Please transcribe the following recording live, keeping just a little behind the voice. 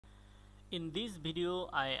In this video,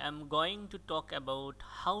 I am going to talk about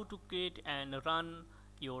how to create and run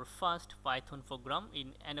your first Python program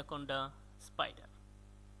in Anaconda Spyder.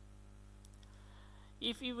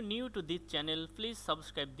 If you are new to this channel, please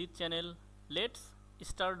subscribe this channel. Let's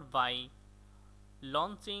start by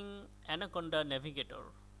launching Anaconda Navigator.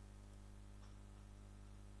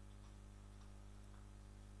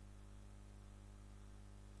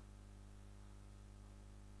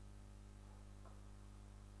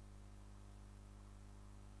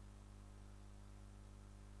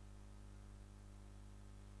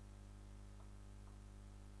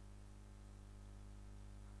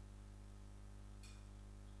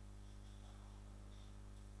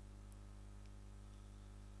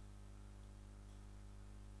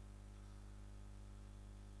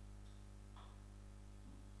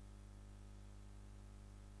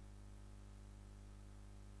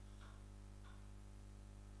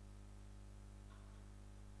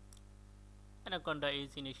 Anaconda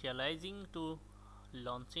is initializing to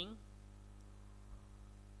launching.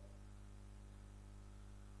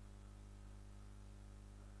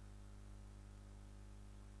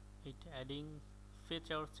 It adding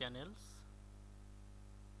feature channels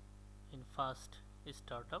in fast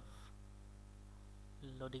startup,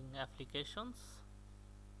 loading applications.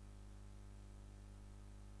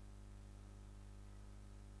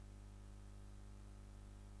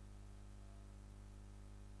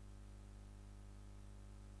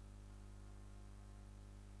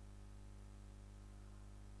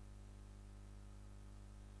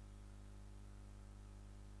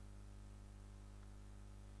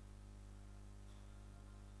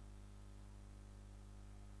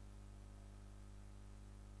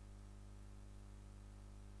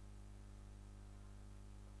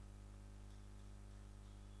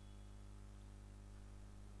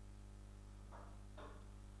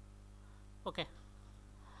 Okay.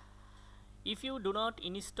 If you do not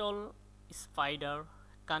install Spyder,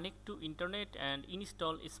 connect to internet and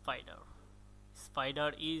install Spyder.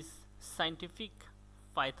 Spyder is scientific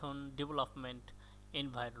Python development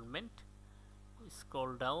environment.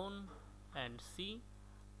 Scroll down and see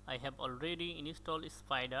I have already installed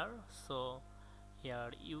Spyder, so here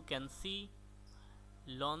you can see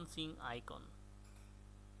launching icon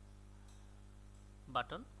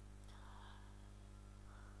button.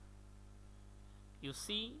 You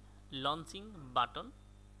see launching button.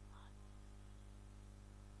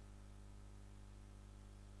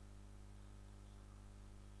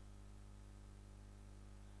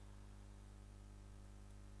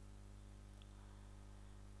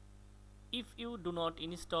 If you do not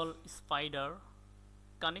install Spyder,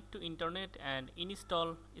 connect to internet and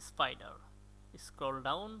install Spyder. Scroll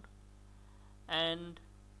down and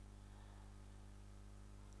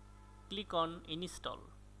click on install.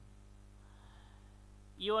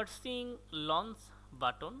 You are seeing launch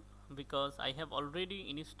button because I have already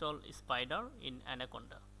installed Spyder in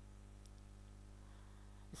Anaconda.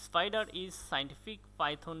 Spyder is scientific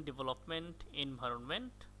Python development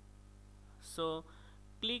environment, so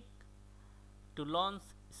click to launch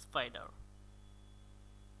Spyder.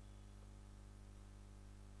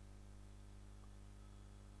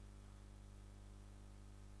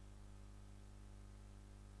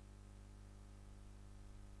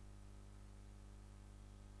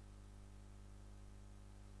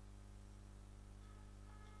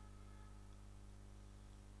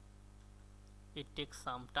 It takes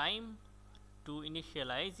some time to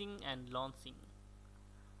initializing and launching.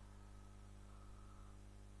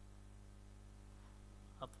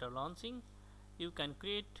 After launching, you can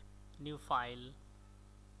create new file.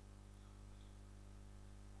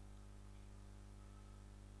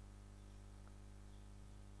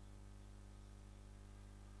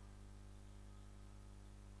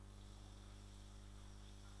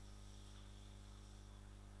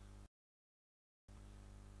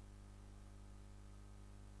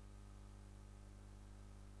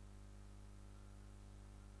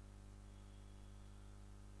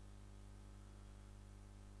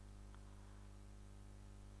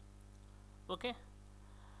 Okay,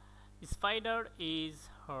 Spyder is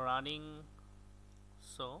running,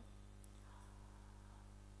 so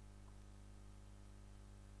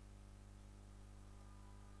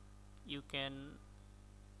you can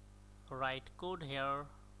write code here.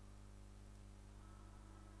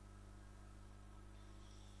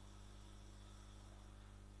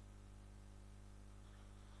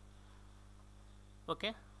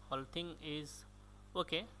 Okay, whole thing is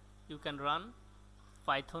okay. You can run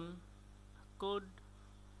Python code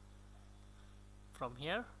from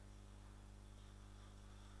here.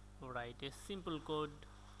 Write a simple code,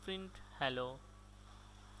 print hello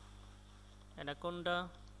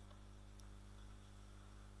Anaconda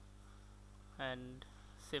and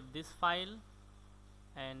save this file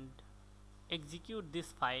and execute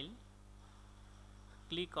this file.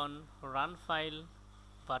 Click on run file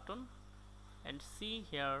button and see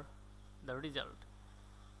here the result.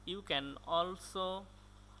 You can also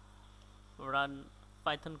run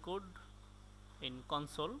Python code in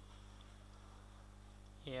console.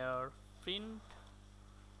 Here print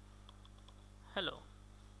hello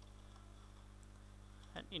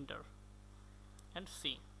and enter and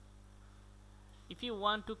see. If you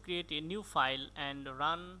want to create a new file and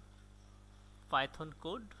run Python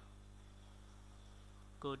code,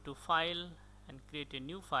 go to file and create a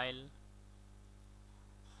new file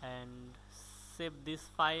and save this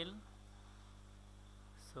file.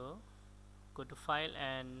 So go to file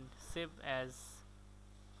and save as,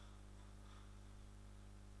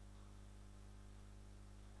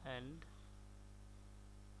 and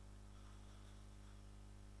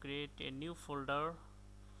create a new folder.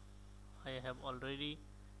 I have already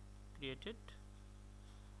created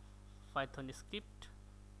Python script.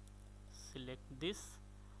 Select this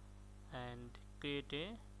and create a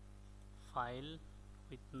file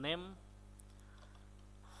with name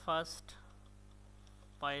first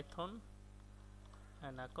Python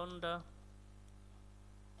Anaconda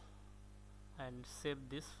and save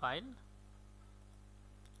this file.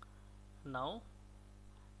 Now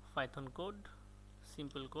Python code,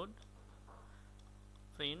 simple code,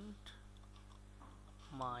 print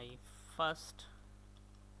my first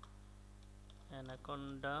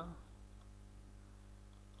Anaconda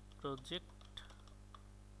project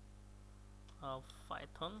of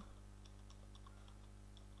Python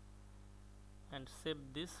and save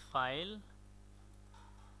this file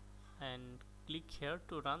and click here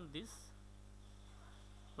to run this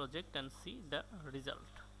project and see the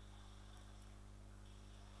result.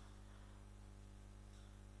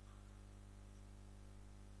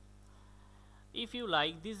 If you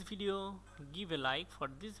like this video, give a like for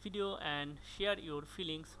this video and share your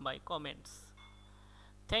feelings by comments.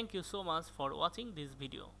 Thank you so much for watching this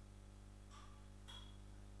video.